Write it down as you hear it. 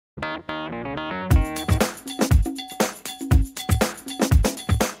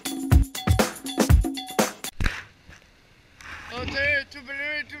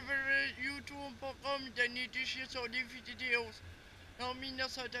Daniel Guy Chiasson des vidéos. En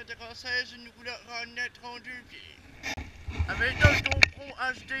 1996, une roulotte hornet 32 pieds. Avec un GoPro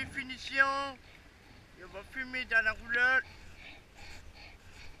HD finition, on va fumer dans la roulotte.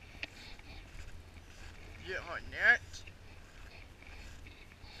 Le hornet.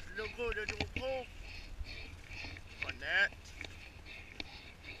 Logo de GoPro. Hornet.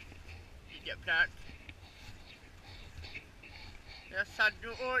 Il y a plein. La salle de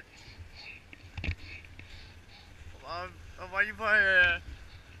haute. On va y voir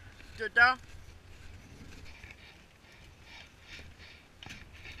dedans.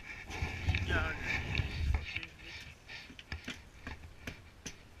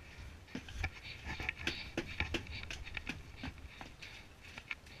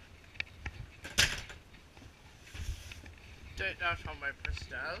 Peut-être la chambre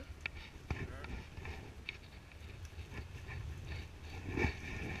principale.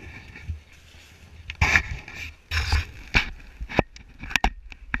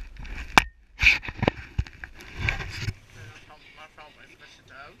 Ma chambre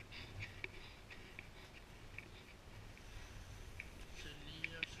principale. C'est lit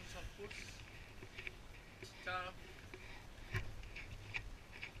 60 pouces. Petite table.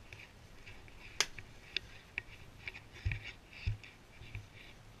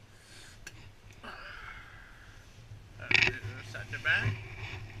 Salle de bain.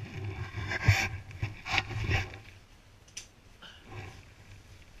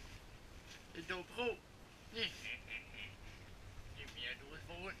 Et GoPro. J'ai mis à 12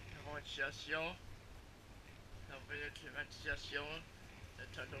 volts. Ventilation. La climatisation. Le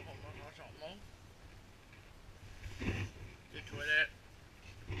tas de rangement. Les toilettes.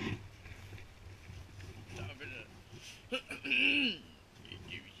 Les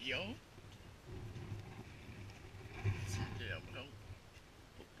divisions. C'est l'air blanc.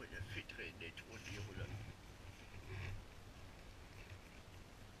 Pour pas le filtrer des trous du rouleau.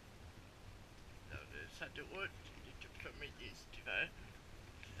 Dans le salle de route, les toutes familles des hivers.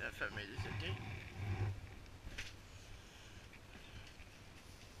 C'est la famille des étés.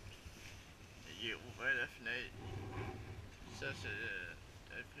 J'ai ouvert la fenêtre. Ça c'est le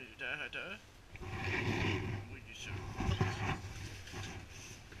réfrigérateur. Oui, du sol.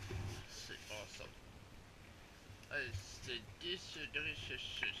 C'est awesome. C'est 10 degrés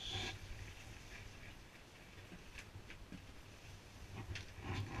Celsius.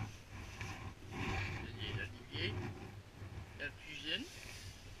 Il y a l'olivier, la cuisine.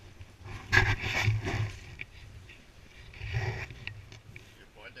 Le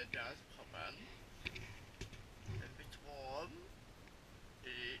bois de gaz propane. Le pétrole. Et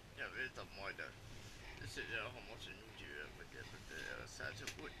il y avait le mois de. C'est la remontée de nourriture. Ça se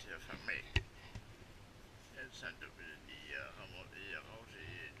route fermé. Elle s'est devenue remonter,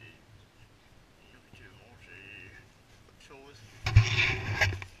 ranger, des nourritures, manger, autre chose.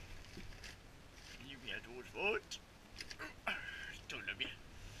 Il y a d'autres votes. Tout le bien.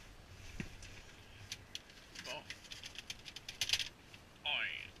 Bon. On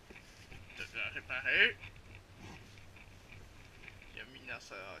va réparer. Il y a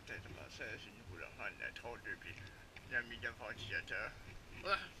 1996, une couleur en 32 pieds. Il y a mis le ventilateur.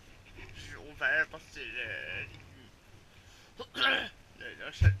 J'ai ouvert parce que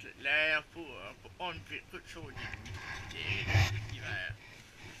c'est l'air pour enlever toute chose d'hiver.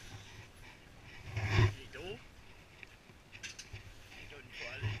 Les dos. Et une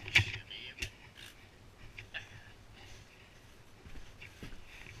fois les déchirer.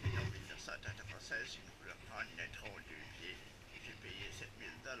 En 1996, une couleur en 32 pieds. J'ai payé 7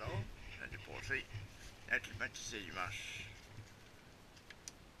 000 $. J'ai déposé. La climatisée, il marche.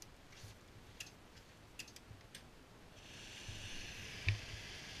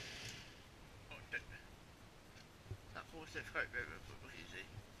 La peau c'est frais, mais un peu brisée.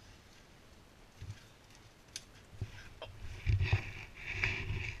 Oh.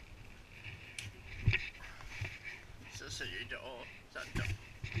 Ça c'est les dehors, ça dedans.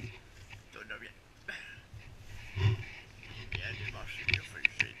 Tout va bien. Il y a des marchés, il faut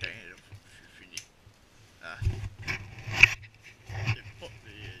que j'éteins, je suis fini. Ah. Les potes,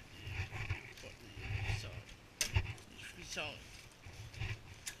 les frissons.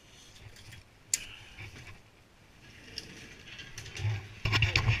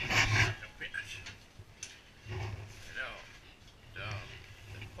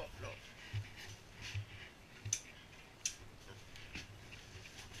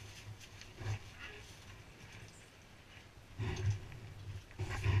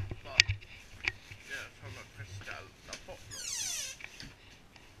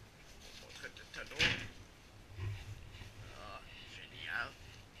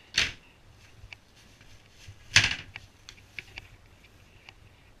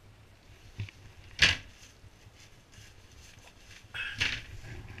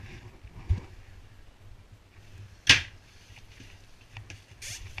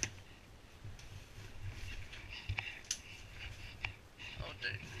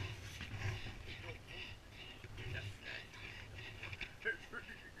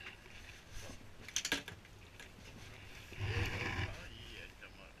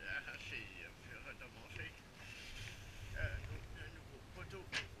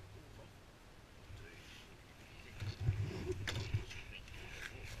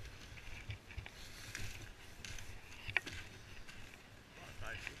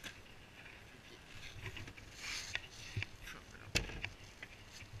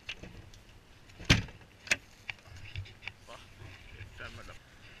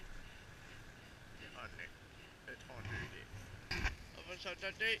 ça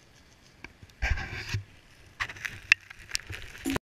t'a dit.